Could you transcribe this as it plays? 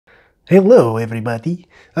Hello everybody,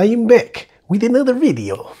 I am back with another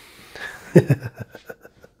video.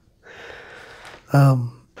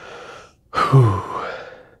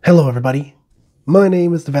 Hello everybody, my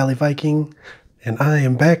name is the Valley Viking and I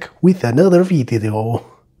am back with another video.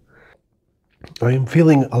 I am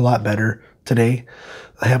feeling a lot better today.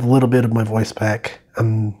 I have a little bit of my voice back.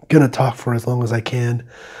 I'm gonna talk for as long as I can,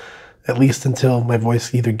 at least until my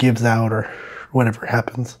voice either gives out or whatever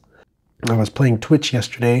happens. I was playing Twitch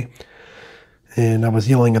yesterday and I was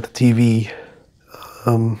yelling at the TV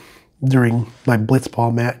during my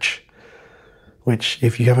Blitzball match, which,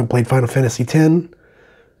 if you haven't played Final Fantasy X,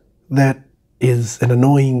 that is an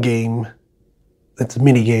annoying game. It's a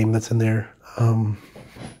mini game that's in there.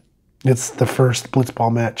 It's the first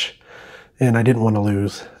Blitzball match and I didn't want to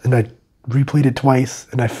lose, and I replayed it twice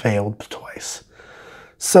and I failed twice.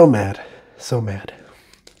 So mad, so mad.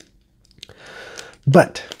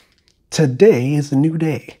 But today is a new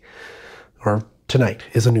day, or tonight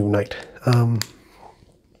is a new night.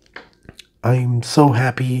 I'm so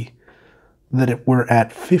happy that we're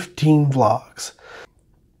at 15 vlogs.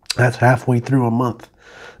 That's halfway through a month.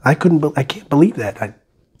 I can't believe that. I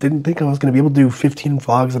didn't think I was going to be able to do 15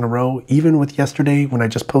 vlogs in a row, even with yesterday when I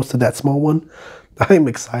just posted that small one. I'm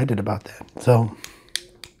excited about that. So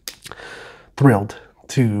thrilled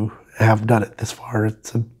to have done it this far.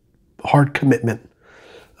 It's a hard commitment.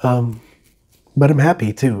 But I'm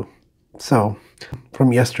happy too. So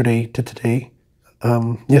from yesterday to today,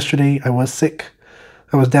 yesterday I was sick.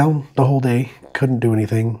 I was down the whole day, couldn't do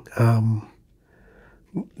anything.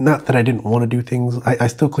 Not that I didn't want to do things. I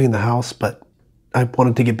still cleaned the house, but I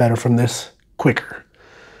wanted to get better from this quicker.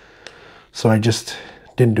 So I just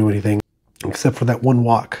didn't do anything except for that one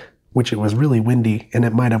walk, which it was really windy and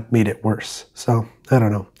it might have made it worse. So I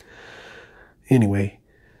don't know. Anyway,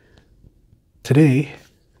 today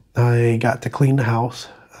I got to clean the house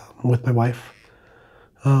with my wife.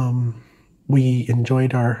 We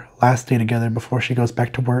enjoyed our last day together before she goes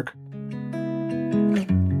back to work.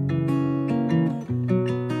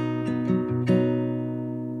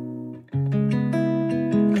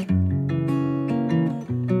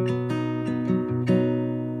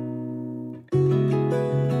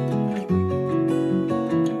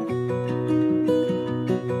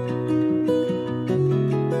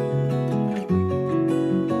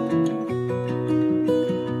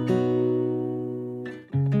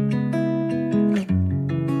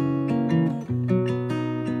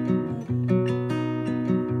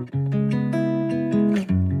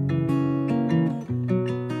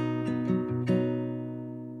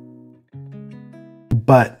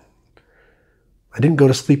 But I didn't go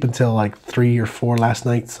to sleep until like 3 or 4 last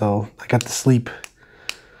night, so I got to sleep.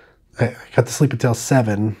 I got to sleep until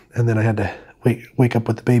 7, and then I had to wake up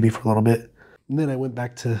with the baby for a little bit. And then I went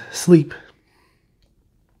back to sleep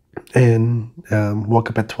and woke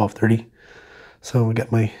up at 12:30. So I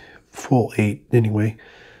got my full 8 anyway.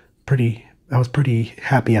 I was pretty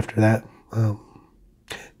happy after that.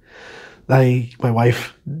 My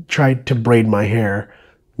wife tried to braid my hair,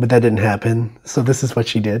 but that didn't happen, so this is what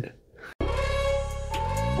she did.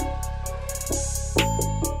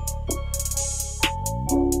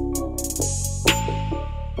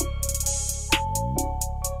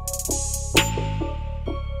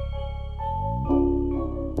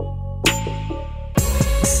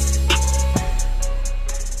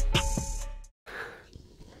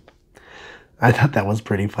 I thought that was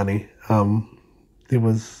pretty funny. I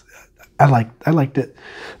liked it.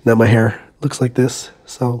 Now my hair looks like this,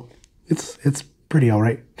 so it's pretty all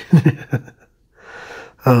right.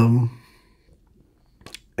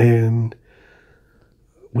 And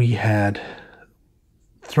we had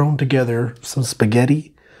thrown together some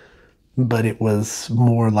spaghetti, but it was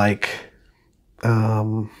more like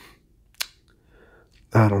I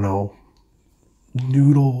don't know,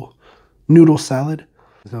 noodle salad.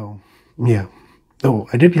 So yeah. Oh,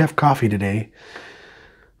 I did have coffee today,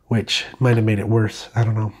 which might have made it worse. I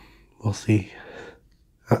don't know. We'll see.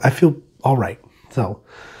 I feel all right. So,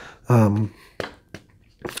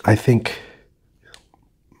 I think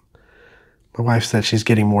my wife said she's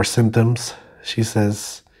getting more symptoms. She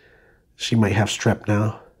says she might have strep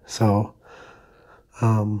now. So,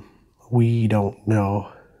 we don't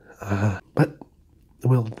know. But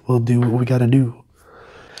we'll do what we gotta do.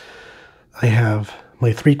 I have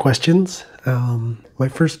my 3 questions. My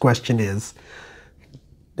first question is,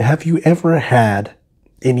 have you ever had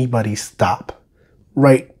anybody stop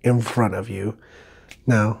right in front of you?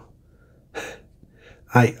 Now,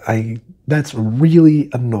 that's really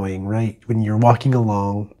annoying, right? When you're walking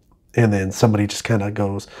along and then somebody just kind of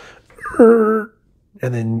goes,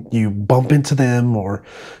 and then you bump into them, or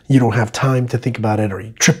you don't have time to think about it, or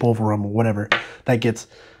you trip over them, or whatever. That gets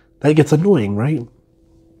annoying, right?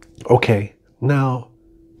 Okay, now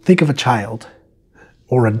think of a child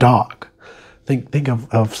or a dog. Think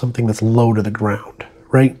of something that's low to the ground,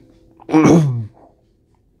 right?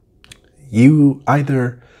 You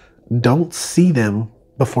either don't see them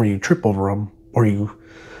before you trip over them, or you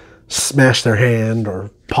smash their hand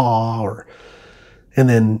or paw, and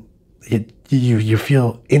then you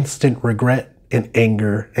feel instant regret and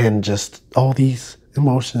anger, and just all these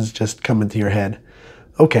emotions just come into your head.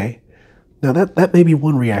 Okay, now that may be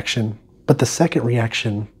one reaction, but the second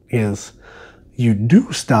reaction is you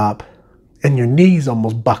do stop and your knees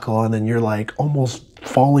almost buckle, and then you're like almost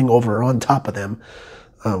falling over on top of them,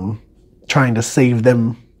 trying to save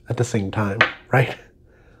them at the same time, right?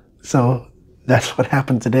 So that's what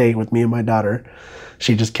happened today with me and my daughter.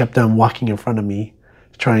 She just kept on walking in front of me,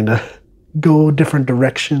 trying to go different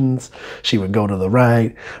directions. She would go to the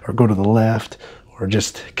right or go to the left, or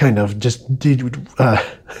just kind of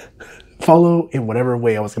follow in whatever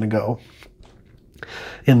way I was going to go.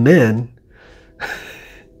 And then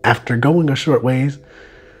after going a short ways,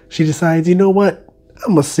 she decides, you know what?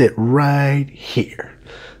 I'm going to sit right here.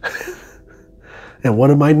 And what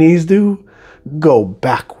do my knees do? Go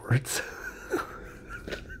backwards.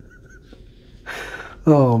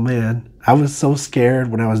 Oh man, I was so scared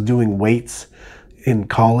when I was doing weights in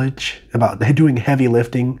college about doing heavy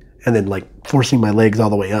lifting and then like forcing my legs all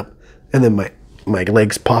the way up, and then my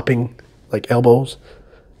legs popping like elbows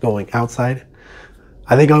going outside.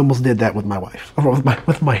 I think I almost did that with my wife, or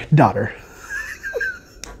with my daughter.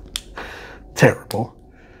 Terrible.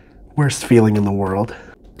 Worst feeling in the world.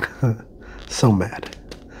 So mad.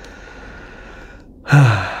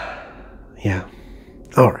 Yeah.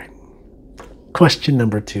 All right. Question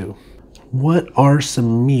number 2. What are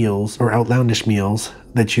some meals or outlandish meals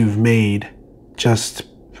that you've made just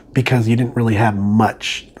because you didn't really have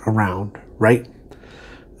much around, right?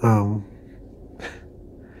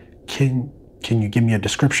 Can you give me a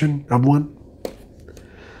description of one?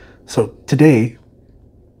 So today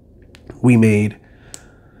we made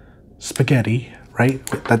spaghetti, right?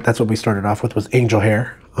 That's what we started off with, was angel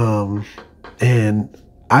hair. And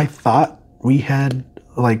I thought we had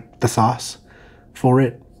like the sauce for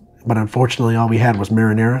it, but unfortunately all we had was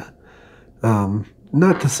marinara.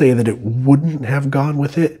 Not to say that it wouldn't have gone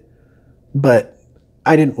with it, but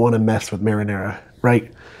I didn't want to mess with marinara,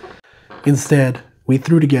 right? Instead, we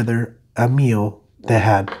threw together a meal that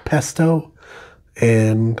had pesto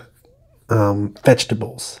and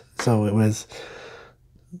vegetables. So it was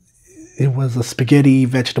a spaghetti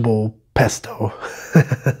vegetable pesto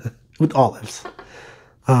with olives.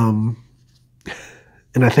 And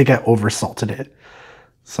I think I oversalted it.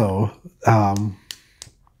 So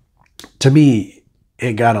to me,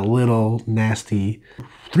 it got a little nasty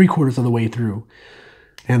 3/4 of the way through.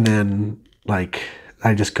 And then like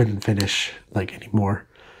I just couldn't finish like anymore.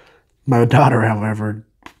 My daughter, however,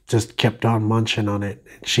 just kept on munching on it.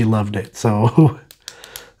 She loved it. So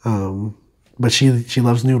but she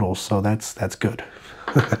loves noodles, so that's good.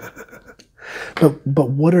 But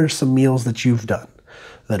what are some meals that you've done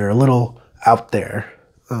that are a little out there,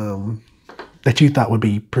 that you thought would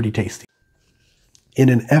be pretty tasty? In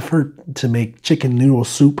an effort to make chicken noodle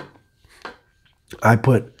soup, I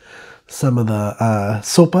put some of the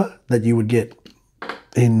sopa that you would get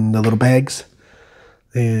in the little bags,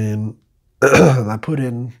 and I put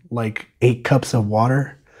in like 8 cups of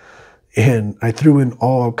water, and I threw in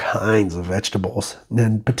all kinds of vegetables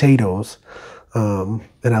and potatoes, and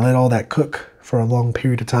I let all that cook for a long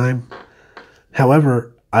period of time.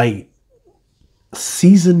 However, I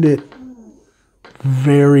seasoned it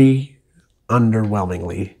very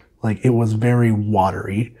underwhelmingly. Like, it was very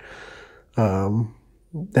watery.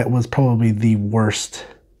 That was probably the worst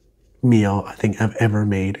meal I think I've ever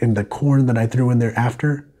made. And the corn that I threw in there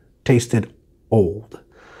after tasted old.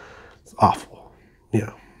 It's awful.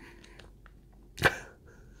 Yeah.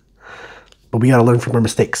 But we got to learn from our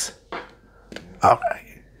mistakes. All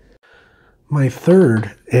right. My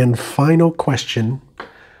third and final question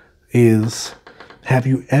is, have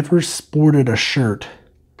you ever sported a shirt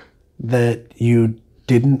that you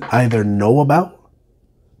didn't either know about,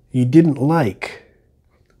 you didn't like,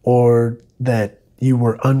 or that you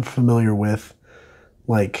were unfamiliar with,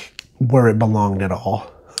 like where it belonged at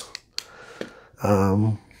all?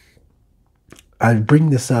 I bring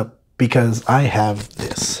this up because I have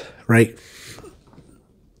this, right?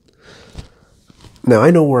 Now,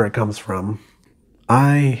 I know where it comes from.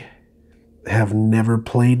 I have never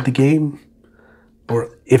played the game,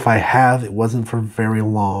 or if I have, it wasn't for very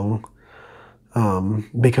long.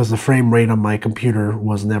 because the frame rate on my computer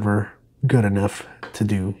was never good enough to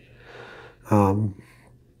do.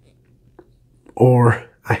 Or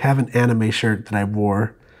I have an anime shirt that I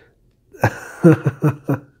wore.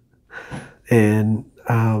 And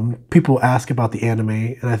people ask about the anime,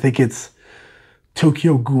 and I think it's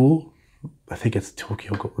Tokyo Ghoul. I think it's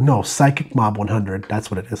Tokyo Ghoul. No, Psychic Mob 100.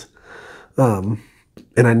 That's what it is. And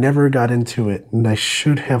I never got into it, and I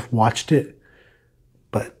should have watched it,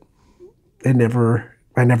 but I never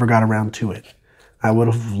got around to it. I would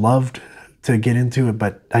have loved to get into it,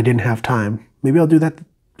 but I didn't have time. Maybe I'll do that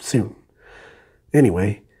soon.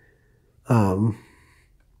 Anyway, I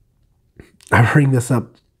bring this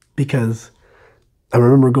up because I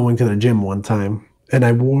remember going to the gym one time, and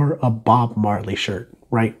I wore a Bob Marley shirt,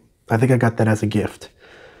 right? I think I got that as a gift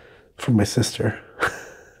from my sister.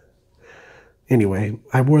 Anyway,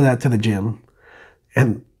 I wore that to the gym,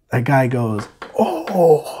 and a guy goes,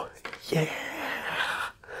 "Oh, yeah."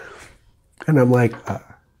 And I'm like,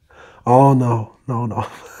 oh, no.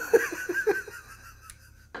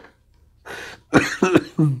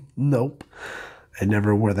 Nope. I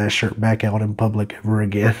never wore that shirt back out in public ever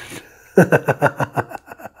again.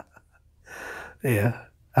 Yeah.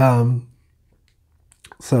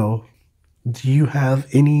 So, do you have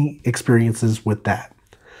any experiences with that?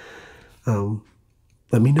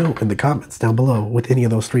 Let me know in the comments down below with any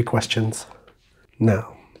of those 3 questions.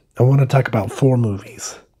 Now, I want to talk about 4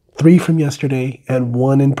 movies. 3 from yesterday and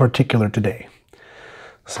 1 in particular today.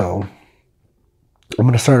 So, I'm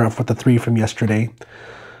going to start off with the 3 from yesterday.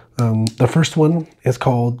 The first one is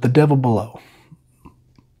called The Devil Below.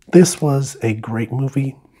 This was a great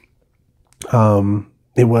movie.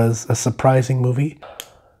 It was a surprising movie.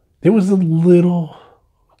 It was a little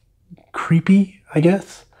creepy, I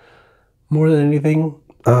guess, more than anything.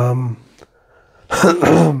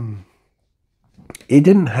 It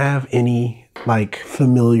didn't have any like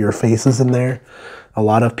familiar faces in there. A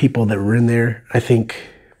lot of people that were in there, I think,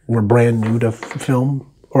 were brand new to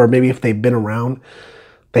film, or maybe if they've been around,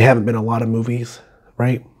 they haven't been in a lot of movies,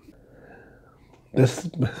 right? This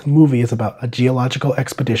movie is about a geological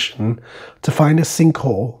expedition to find a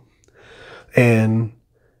sinkhole, and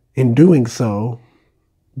in doing so,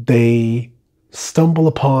 they stumble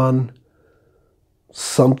upon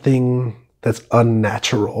something that's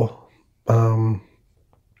unnatural.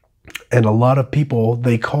 And a lot of people,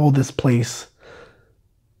 they call this place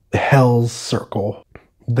Hell's Circle.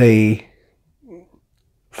 They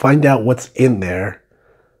find out what's in there,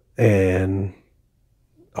 and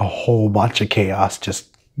a whole bunch of chaos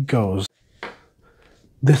just goes.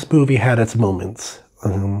 This movie had its moments.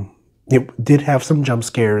 It did have some jump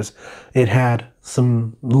scares. It had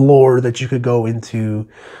some lore that you could go into.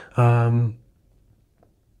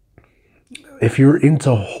 If you're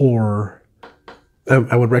into horror,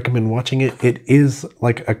 I would recommend watching it. It is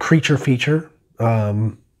like a creature feature.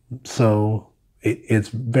 So it's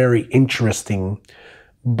very interesting.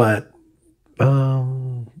 But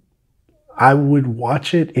I would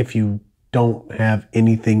watch it if you don't have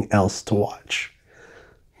anything else to watch.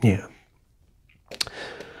 Yeah.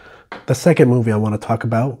 The second movie I want to talk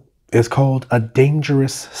about is called A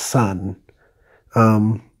Dangerous Son.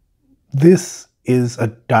 This is a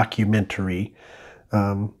documentary.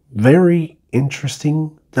 Very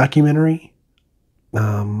interesting documentary.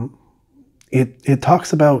 It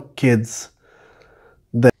talks about kids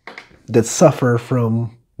that suffer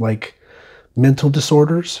from like mental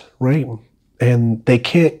disorders, right? And they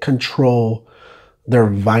can't control their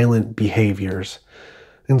violent behaviors.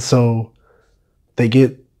 And so they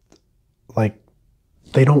get like,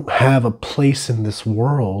 they don't have a place in this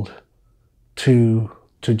world to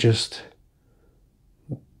just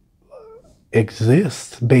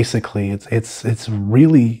exist. Basically, it's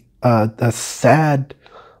really a sad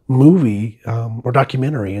movie or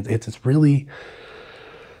documentary. It's really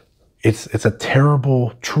it's a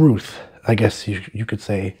terrible truth, I guess you could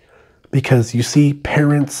say, because you see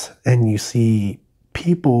parents and you see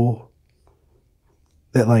people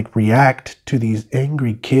that like react to these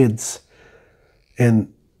angry kids,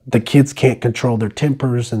 and the kids can't control their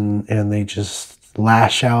tempers, and they just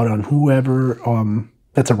lash out on whoever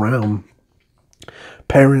that's around,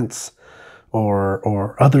 parents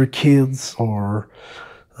or other kids, or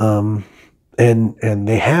and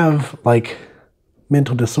they have like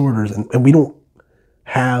mental disorders, and we don't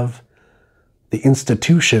have the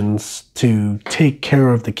institutions to take care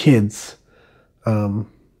of the kids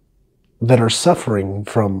that are suffering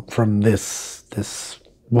from this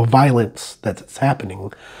violence that's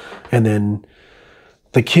happening. And then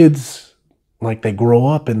the kids, like, they grow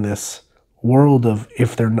up in this world of,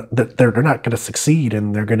 if they're not going to succeed,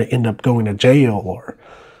 and they're going to end up going to jail, or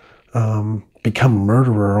become a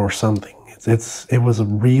murderer or something. It was a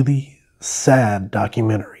really sad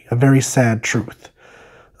documentary, a very sad truth.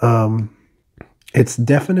 It's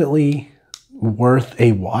definitely worth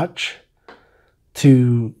a watch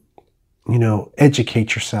to,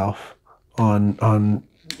 educate yourself on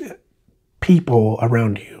people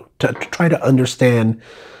around you, to try to understand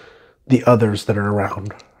the others that are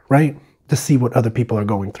around, right? To see what other people are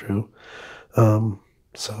going through.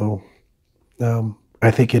 I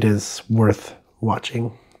think it is worth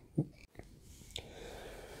watching.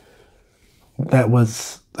 That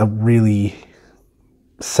was a really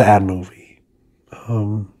sad movie.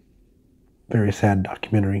 Very sad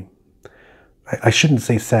documentary. I shouldn't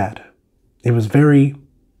say sad. It was very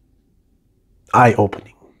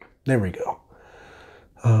eye-opening. There we go.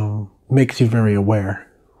 Makes you very aware.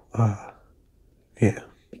 Yeah.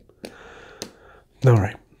 All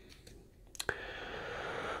right.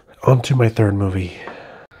 On to my third movie.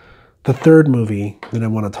 The third movie that I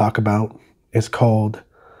want to talk about is called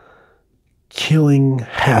Killing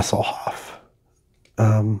Hasselhoff.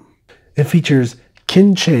 It features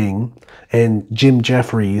Ken Chang and Jim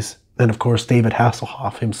Jeffries, and of course David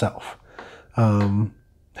Hasselhoff himself. Ken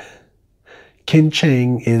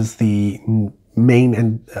Chang is the main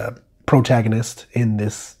and protagonist in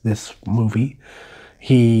this movie.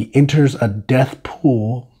 He enters a death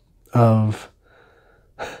pool of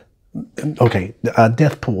David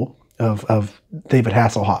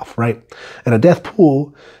Hasselhoff, right? And a death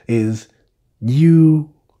pool is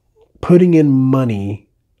you putting in money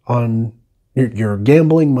on, you're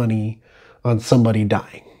gambling money on somebody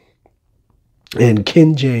dying. And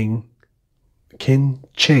Ken Chang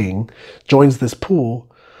joins this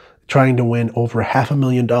pool trying to win over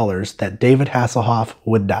 $500,000 that David Hasselhoff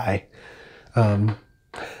would die. And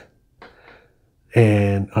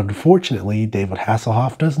unfortunately, David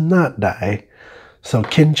Hasselhoff does not die. So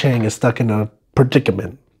Ken Chang is stuck in a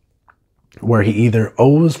predicament where he either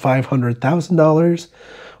owes $500,000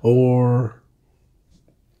 or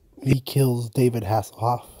he kills David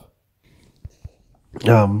Hasselhoff.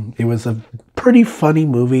 It was a pretty funny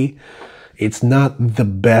movie. It's not the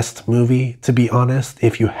best movie, to be honest.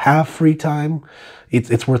 If you have free time,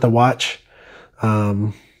 it's worth a watch.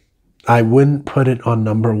 I wouldn't put it on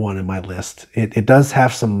number one in my list. It does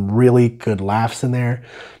have some really good laughs in there,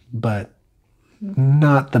 but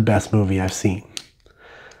not the best movie I've seen.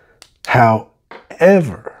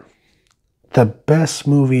 However, the best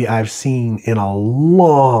movie I've seen in a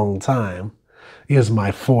long time is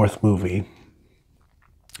my fourth movie.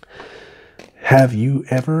 Have you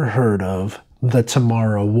ever heard of The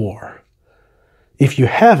Tomorrow War? If you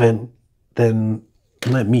haven't, then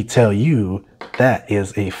let me tell you, that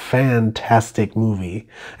is a fantastic movie.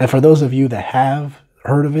 And for those of you that have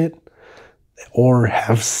heard of it or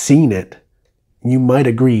have seen it, you might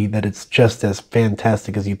agree that it's just as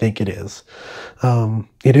fantastic as you think it is.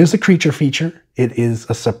 It is a creature feature. It is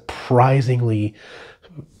a surprisingly,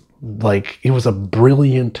 it was a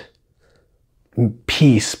brilliant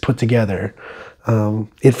piece put together.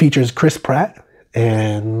 It features Chris Pratt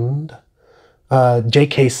and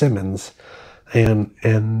J.K. Simmons,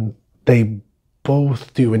 and they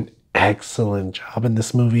both do an excellent job in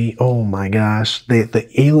this movie. Oh my gosh, the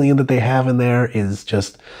alien that they have in there is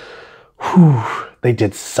just, whew, they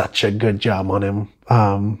did such a good job on him.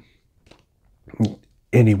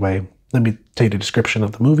 Anyway, let me tell you the description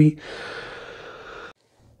of the movie.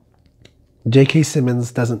 J.K.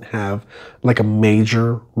 Simmons doesn't have a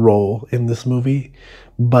major role in this movie,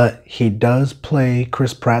 but he does play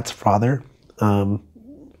Chris Pratt's father,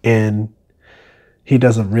 and he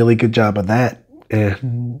does a really good job of that.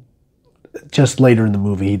 And just later in the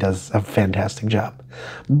movie, he does a fantastic job.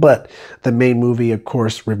 But the main movie, of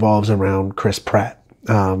course, revolves around Chris Pratt,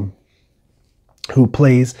 who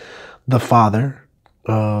plays the father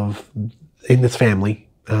in this family.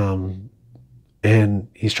 And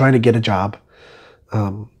he's trying to get a job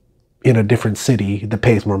in a different city that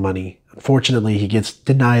pays more money. Unfortunately, he gets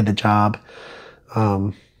denied the job.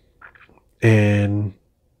 And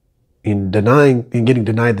in getting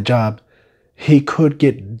denied the job, he could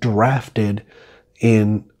get drafted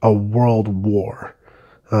in a world war.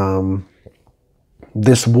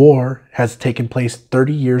 This war has taken place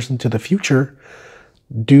 30 years into the future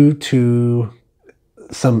due to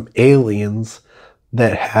some aliens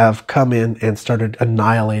that have come in and started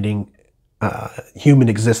annihilating human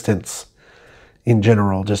existence in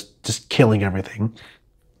general, just killing everything.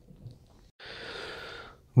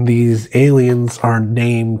 These aliens are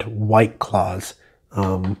named White Claws,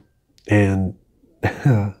 and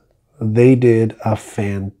they did a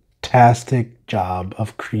fantastic job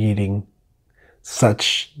of creating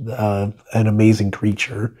such an amazing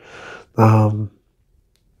creature. I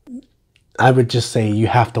would just say you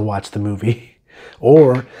have to watch the movie.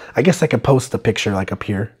 Or I guess I could post a picture like up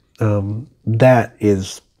here. That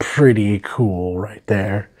is pretty cool right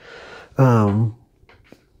there. That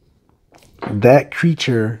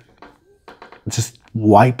creature just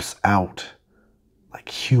wipes out like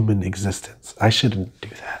human existence. I shouldn't do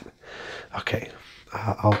that. Okay,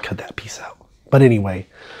 I'll cut that piece out. But anyway,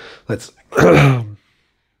 let's...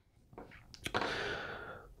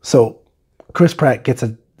 So Chris Pratt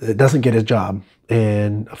doesn't get his job,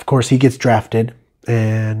 and of course he gets drafted,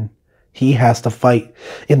 and he has to fight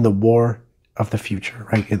in the war of the future,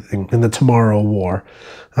 right? In the Tomorrow War.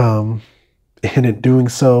 And in doing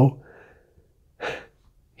so,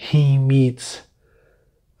 he meets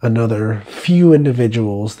another few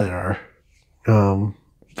individuals that are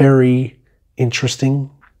very interesting.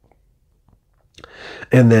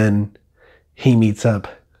 And then he meets up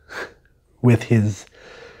with his...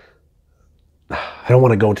 I don't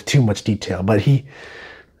want to go into too much detail, but he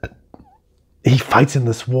fights in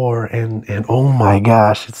this war, and oh my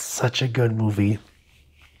gosh, it's such a good movie.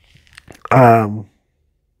 Yeah.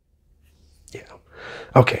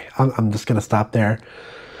 Okay, I'm just gonna stop there.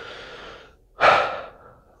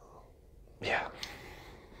 Yeah.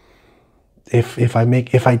 If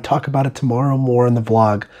I talk about it tomorrow more in the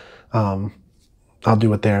vlog, I'll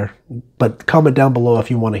do it there. But comment down below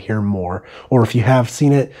if you want to hear more, or if you have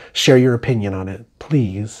seen it, share your opinion on it,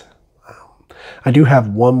 please. I do have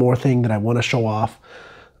one more thing that I want to show off.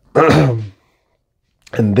 And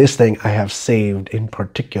this thing I have saved in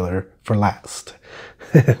particular for last.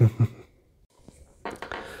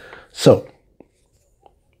 So,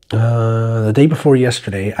 the day before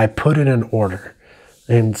yesterday, I put in an order.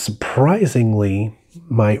 And surprisingly,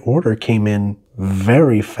 my order came in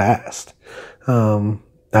very fast. I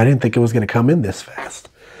didn't think it was going to come in this fast,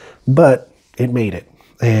 but it made it.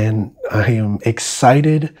 And I am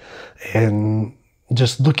excited and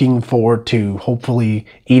just looking forward to hopefully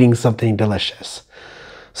eating something delicious.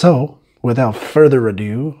 So, without further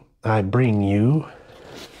ado, I bring you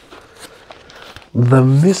the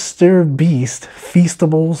Mr.Beast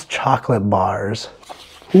Feastables chocolate bars.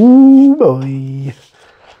 Ooh boy.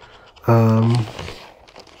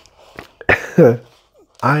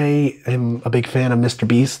 I am a big fan of Mr.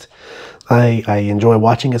 Beast. I enjoy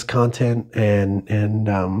watching his content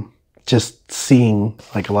and just seeing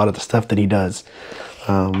like a lot of the stuff that he does.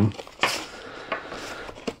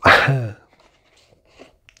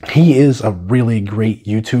 He is a really great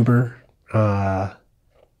YouTuber,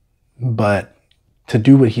 but to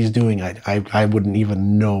do what he's doing, I wouldn't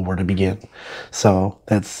even know where to begin. So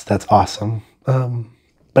that's awesome.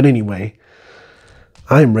 But anyway,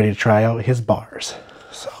 I'm ready to try out his bars.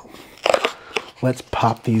 So let's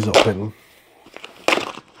pop these open.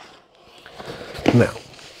 Now,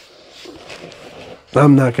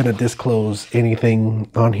 I'm not going to disclose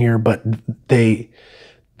anything on here, but the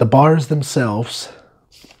bars themselves,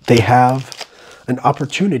 they have an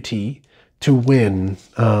opportunity to win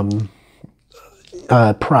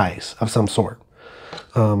a prize of some sort.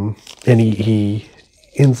 And he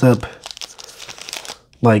ends up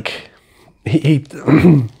like he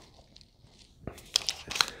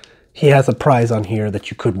he has a prize on here that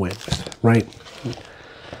you could win, right?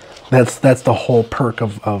 That's the whole perk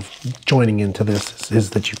of joining into this, is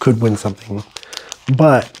that you could win something.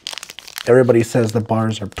 But everybody says the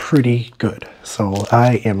bars are pretty good, so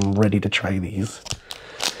I am ready to try these.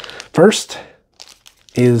 First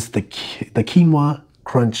is the quinoa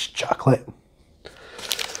crunch chocolate.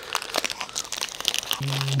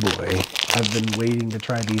 Boy, I've been waiting to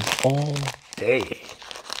try these all day.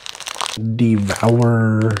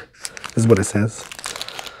 Devour is what it says.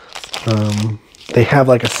 They have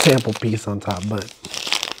like a sample piece on top, but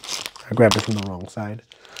I grabbed it from the wrong side.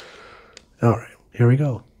 All right, here we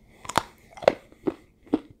go.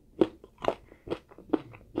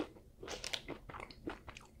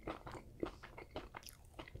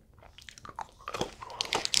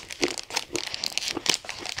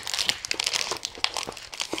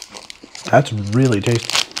 That's really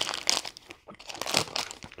tasty.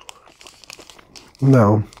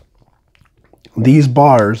 Now, these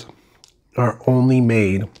bars are only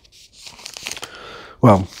made,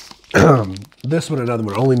 well, this one and another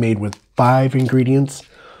one are only made with 5 ingredients,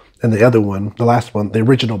 and the other one, the last one, the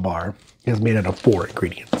original bar, is made out of 4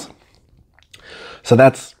 ingredients. So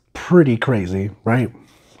that's pretty crazy, right?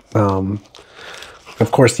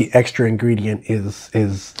 Of course, the extra ingredient is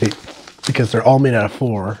because they're all made out of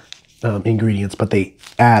 4 ingredients, but they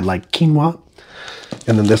add like quinoa,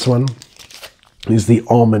 and then this one is the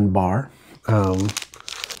almond bar.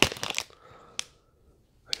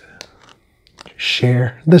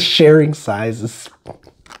 share. The sharing size is...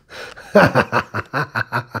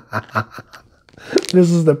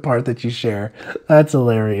 This is the part that you share. That's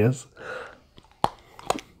hilarious.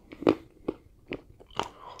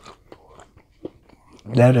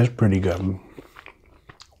 That is pretty good.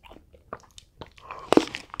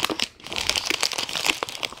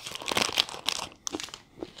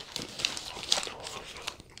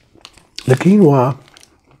 The quinoa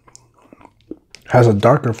has a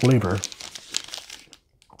darker flavor,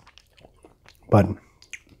 but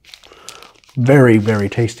very, very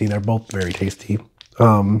tasty. They're both very tasty.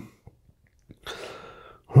 Oh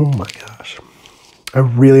my gosh. I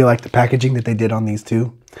really like the packaging that they did on these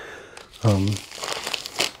two.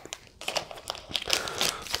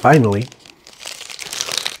 Finally,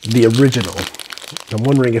 the original. I'm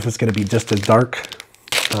wondering if it's going to be just as dark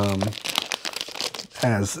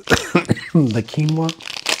as the quinoa.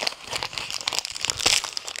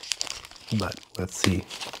 But let's see.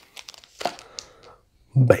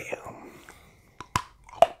 Bam.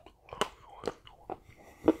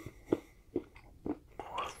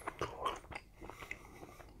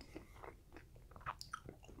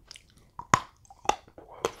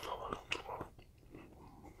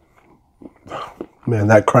 Man,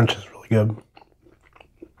 that crunch is really good.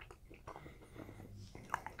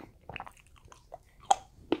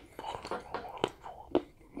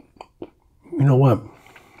 You know what?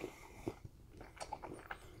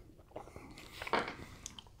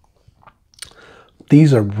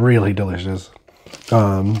 These are really delicious.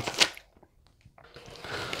 The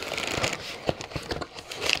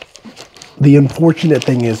unfortunate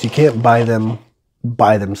thing is you can't buy them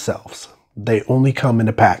by themselves. They only come in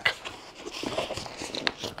a pack.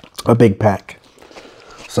 A big pack.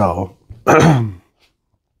 So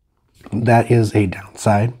that is a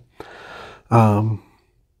downside.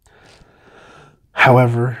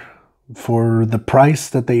 However, for the price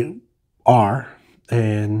that they are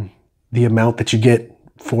and the amount that you get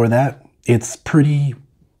for that, it's pretty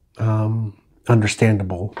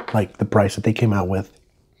understandable, like the price that they came out with.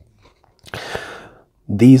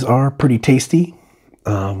 These are pretty tasty,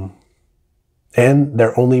 and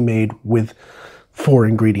they're only made with 4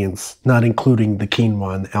 ingredients, not including the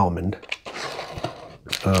quinoa and the almond.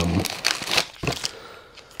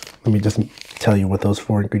 Let me just tell you what those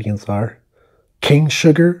 4 ingredients are. Cane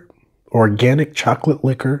sugar, organic chocolate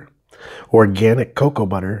liquor, organic cocoa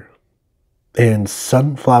butter, and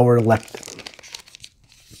sunflower lectin.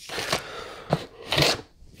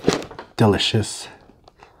 Delicious.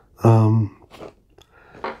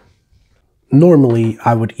 Normally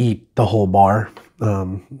I would eat the whole bar,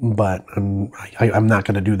 but I'm not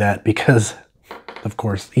going to do that because, of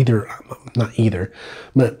course,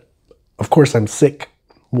 but of course I'm sick,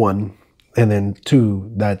 1, and then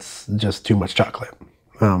 2, that's just too much chocolate.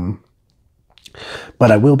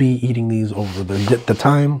 But I will be eating these over the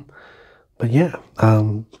time. But yeah,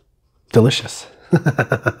 delicious.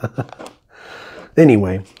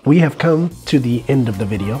 Anyway, we have come to the end of the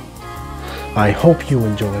video. I hope you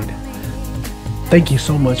enjoyed. Thank you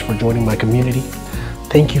so much for joining my community.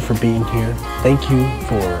 Thank you for being here. Thank you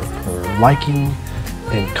for liking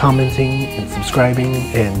and commenting and subscribing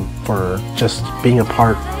and for just being a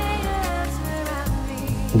part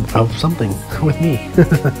of something with me.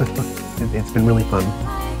 It's been really fun.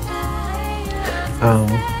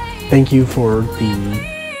 Thank you for the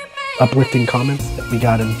uplifting comments that we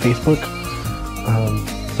got on Facebook.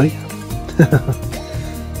 So yeah.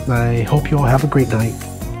 I hope you all have a great night,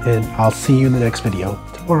 and I'll see you in the next video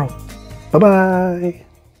tomorrow. Bye-bye.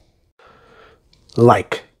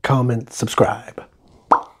 Like, comment, subscribe.